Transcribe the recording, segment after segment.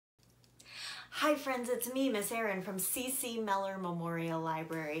Hi friends, it's me, Miss Erin from C.C. Mellor Memorial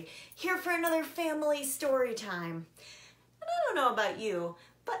Library, here for another family story time. And I don't know about you,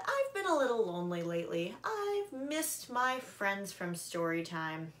 but I've been a little lonely lately. I've missed my friends from story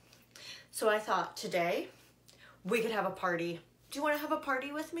time. So I thought today we could have a party. Do you want to have a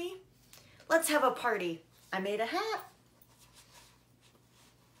party with me? Let's have a party. I made a hat.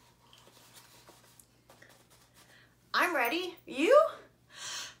 I'm ready. You?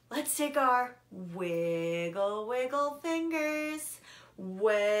 Let's take our wiggle, wiggle fingers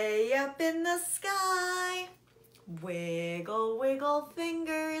way up in the sky. Wiggle, wiggle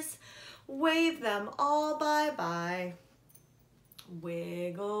fingers, wave them all bye-bye.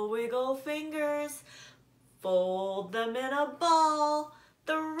 Wiggle, wiggle fingers, fold them in a ball,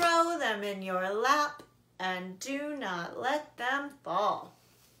 throw them in your lap, and do not let them fall.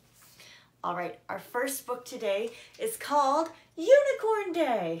 All right, our first book today is called Unicorn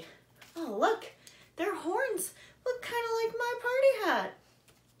Day. Oh, look, their horns look kind of like my party hat.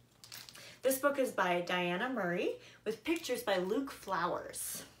 This book is by Diana Murray with pictures by Luke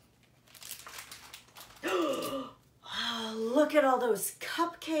Flowers. Oh, look at all those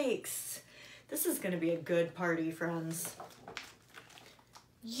cupcakes. This is going to be a good party, friends.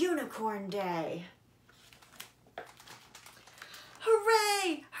 Unicorn Day.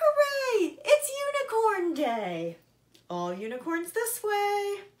 Hooray! Hooray! It's Unicorn Day! All unicorns this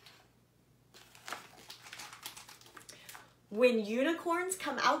way. When unicorns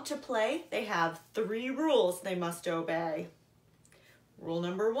come out to play, they have 3 rules they must obey. Rule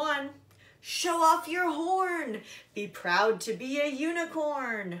number 1, show off your horn. Be proud to be a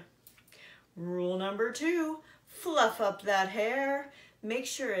unicorn. Rule number 2, fluff up that hair. Make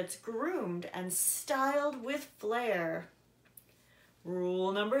sure it's groomed and styled with flair.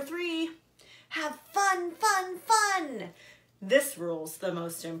 Rule number 3, have fun, fun, fun. This rule's the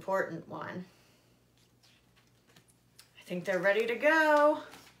most important one. I think they're ready to go.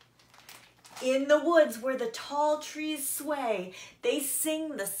 In the woods where the tall trees sway, they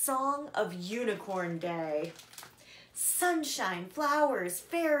sing the song of Unicorn Day. Sunshine, flowers,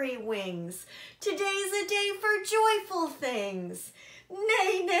 fairy wings. Today's a day for joyful things.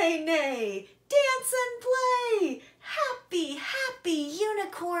 Nay, nay, nay, dance and play. Happy, happy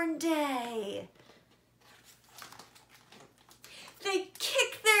Unicorn Day. They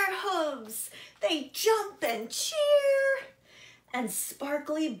kick their hooves, they jump and cheer, and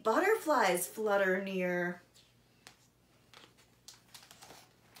sparkly butterflies flutter near.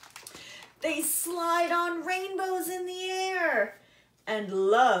 They slide on rainbows in the air and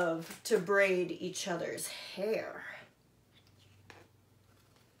love to braid each other's hair.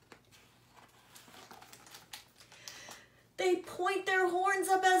 They point their horns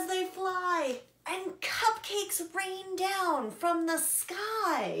up as they fly, and cupcakes rain down from the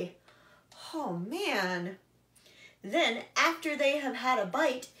sky. Oh man. Then after they have had a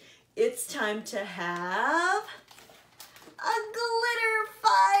bite, it's time to have a glitter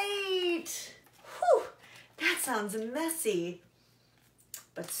fight. Whew, that sounds messy,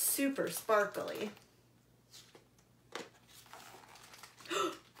 but super sparkly.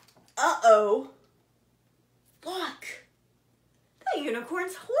 Uh-oh. Look. The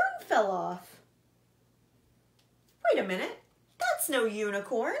unicorn's horn fell off. Wait a minute, that's no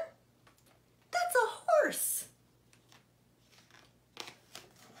unicorn. That's a horse.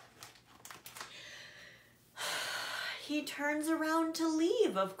 He turns around to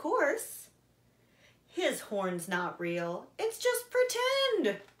leave, of course. His horn's not real, it's just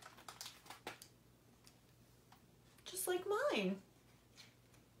pretend. Just like mine.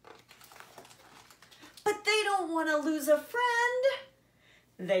 But they don't want to lose a friend.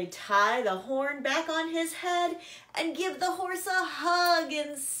 They tie the horn back on his head and give the horse a hug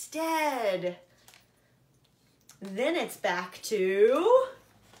instead. Then it's back to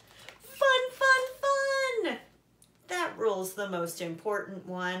fun, fun, fun. That rule's the most important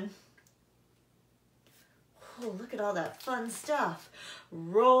one. Oh, look at all that fun stuff.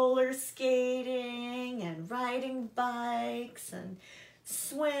 Roller skating and riding bikes and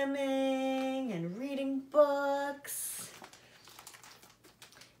swimming and reading books.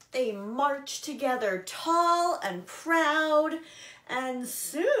 They march together tall and proud, and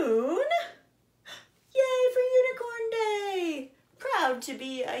soon, yay for Unicorn Day! Proud to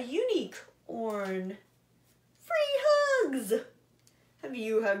be a unicorn. Free hugs! Have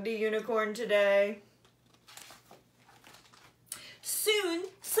you hugged a unicorn today? Soon,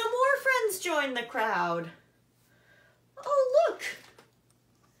 some more friends join the crowd. Oh, look!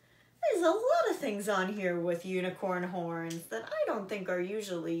 There's a lot of things on here with unicorn horns that I don't think are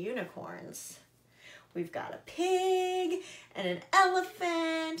usually unicorns. We've got a pig and an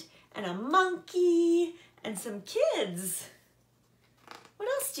elephant and a monkey some kids. What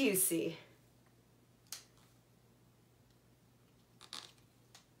else do you see?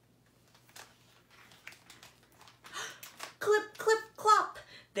 Clip, clip, clop.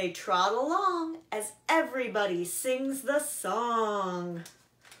 They trot along as everybody sings the song.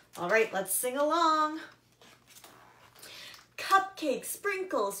 All right, let's sing along. Cupcakes,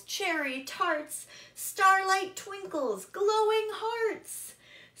 sprinkles, cherry tarts, starlight twinkles, glowing hearts.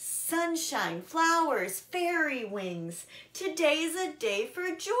 Sunshine, flowers, fairy wings. Today's a day for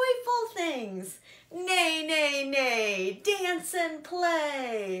joyful things. Nay, nay, nay, dance and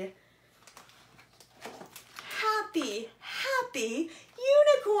play. Happy, happy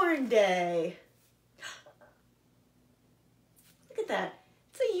Unicorn Day. Look at that.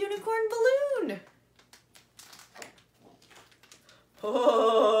 It's a unicorn balloon.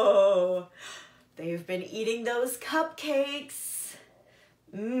 Oh, they've been eating those cupcakes.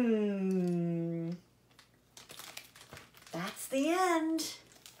 That's the end.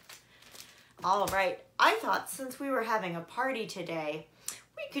 All right, I thought since we were having a party today,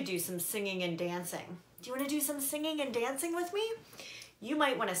 we could do some singing and dancing. Do you want to do some singing and dancing with me? You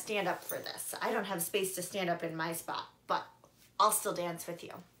might want to stand up for this. I don't have space to stand up in my spot, but I'll still dance with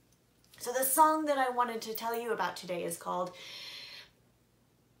you. So the song that I wanted to tell you about today is called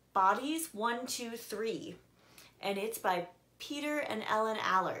Bodies 1, 2, 3, and it's by Peter and Ellen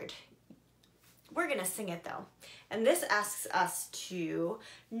Allard. We're gonna sing it though, and this asks us to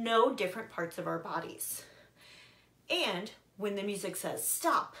know different parts of our bodies. And when the music says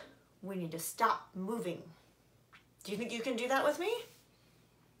stop, we need to stop moving. Do you think you can do that with me?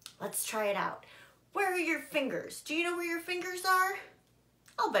 Let's try it out. Where are your fingers? Do you know where your fingers are?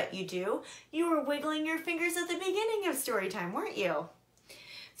 I'll bet you do. You were wiggling your fingers at the beginning of story time, weren't you?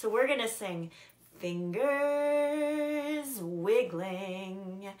 So we're gonna sing fingers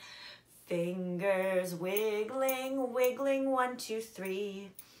wiggling, fingers wiggling, wiggling 1, 2,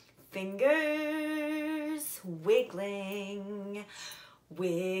 3. Fingers wiggling,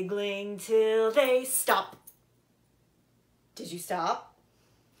 wiggling till they stop. Did you stop?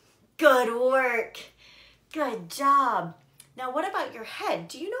 Good work. Good job. Now what about your head?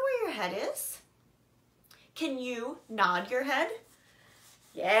 Do you know where your head is? Can you nod your head?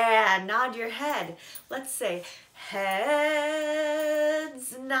 Yeah, nod your head. Let's say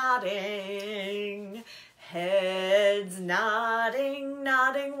heads nodding, heads nodding,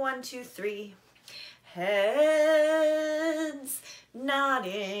 nodding 1, 2, 3. Heads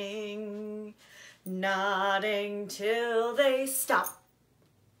nodding, nodding till they stop.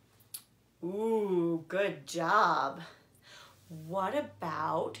 Ooh, good job. What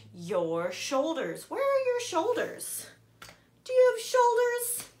about your shoulders? Where are your shoulders? Do you have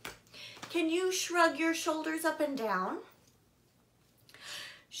shoulders? Can you shrug your shoulders up and down?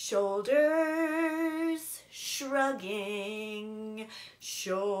 Shoulders shrugging,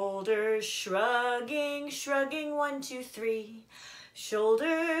 shoulders shrugging, shrugging 1, 2, 3.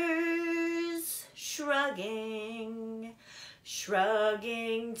 Shoulders shrugging,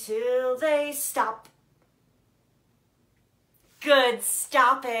 shrugging till they stop. Good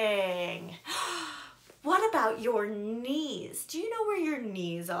stopping. What about your knees? Do you know where your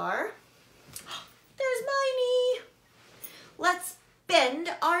knees are? There's my knee. Let's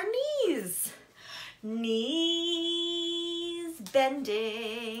bend our knees. Knees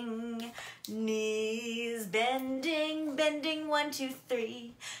bending, knees bending, bending 1, 2,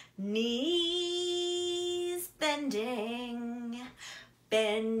 3. Knees bending,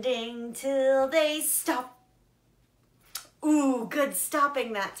 bending till they stop. Ooh, good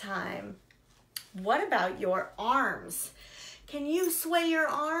stopping that time. What about your arms? Can you sway your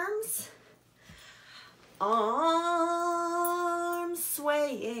arms? Arms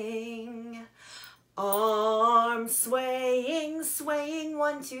swaying, arms swaying, swaying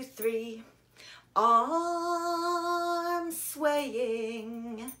 1, 2, 3. Arms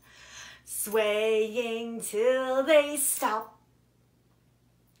swaying, swaying till they stop.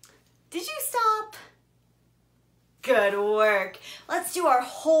 Did you stop? Good work. Let's do our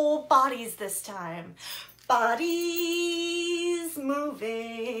whole bodies this time. Bodies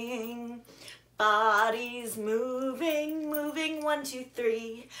moving, bodies moving, moving 1, 2,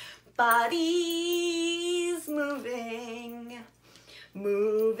 3. Bodies moving,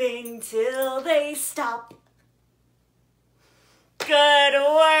 moving till they stop. Good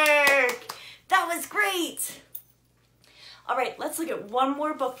work. That was great. All right, let's look at one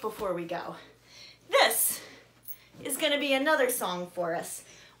more book before we go. This is going to be another song for us.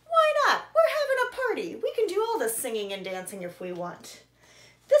 Why not? We're having a party. We can do all the singing and dancing if we want.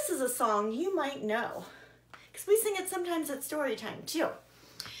 This is a song you might know because we sing it sometimes at story time too.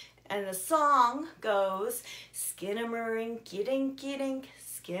 And the song goes, Skinnamarink dinky dink,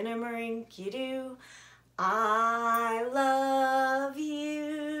 Skinnamarink doo, I love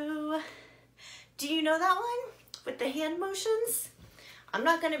you. Do you know that one with the hand motions? I'm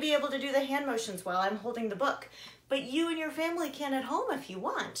not going to be able to do the hand motions while I'm holding the book, but you and your family can at home if you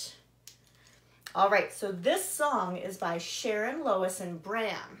want. All right, so this song is by Sharon, Lois, and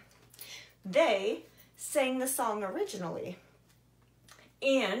Bram. They sang the song originally,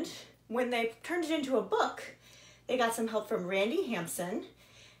 and when they turned it into a book, they got some help from Randi, Hampson,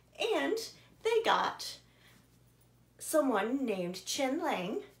 and they got someone named Chin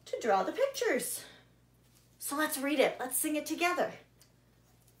Lang to draw the pictures. So let's read it. Let's sing it together.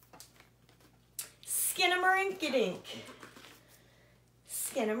 Skinnamarink-a-dink.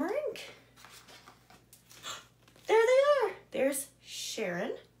 Skinnamarink. There they are. There's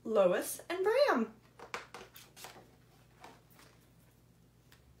Sharon, Lois, and Bram.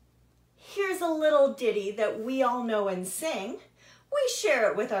 Here's a little ditty that we all know and sing. We share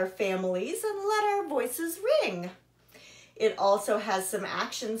it with our families and let our voices ring. It also has some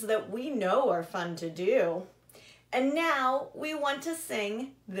actions that we know are fun to do. And now we want to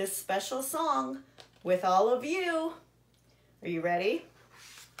sing this special song with all of you. Are you ready?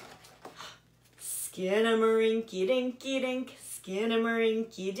 Skinnamarink-a-dinky-dink,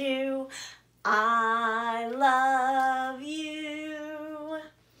 Skinnamarink-a-doo, I love you.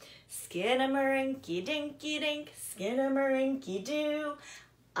 Skinnamarink-a-dinky-dink, Skinnamarink-a-doo,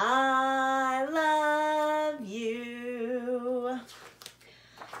 I love you.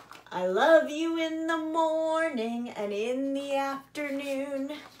 I love you in the morning and in the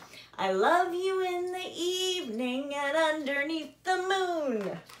afternoon. I love you in the evening and underneath the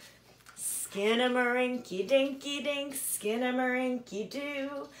moon. Skinnamarink-a-dinky-dink,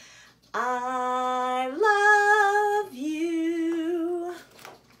 Skinnamarink-a-doo, I love you.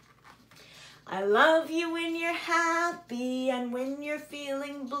 I love you when you're happy and when you're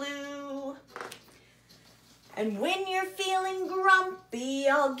feeling blue. And when you're feeling grumpy,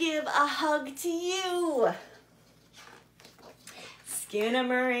 I'll give a hug to you.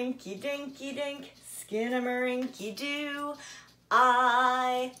 Skinnamarink-a-dinky-dink, Skinnamarink-a-doo,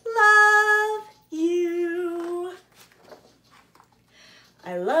 I love you.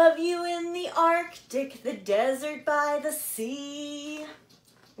 I love you in the Arctic, the desert by the sea.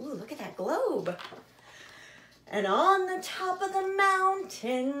 Ooh, look at that globe. And on the top of the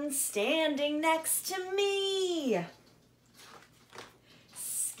mountain, standing next to me.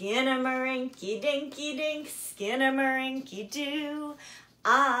 Skinnamarink-a-dinky-dink, Skinnamarink-a-doo,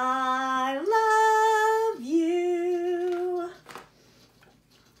 I love you.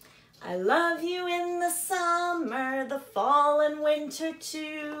 I love you in the summer, the fall and winter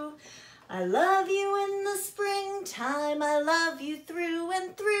too. I love you in the springtime, I love you through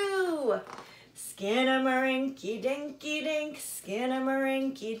and through. Skinnamarink-a-dinky-dink,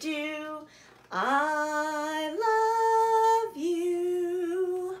 Skinnamarink-a-doo, I love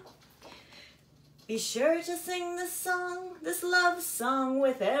you. Be sure to sing this song, this love song,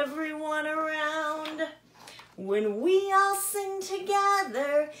 with everyone around. When we all sing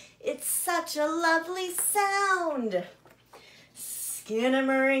together, it's such a lovely sound.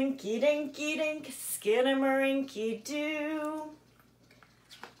 Skinnamarink-a-dinky-dink, Skinnamarink-a-doo,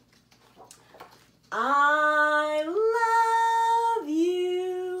 I love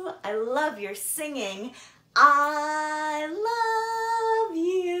you. I love your singing. I love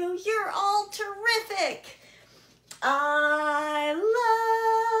you. You're all terrific. I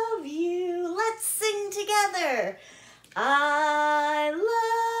love you. Let's sing together. I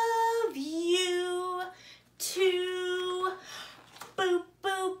love you too. Boop,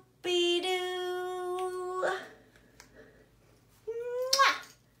 boop, be doo.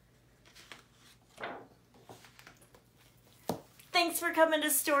 Thanks for coming to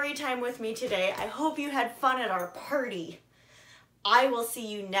story time with me today. I hope you had fun at our party. I will see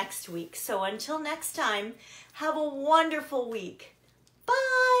you next week. So until next time, have a wonderful week.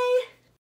 Bye.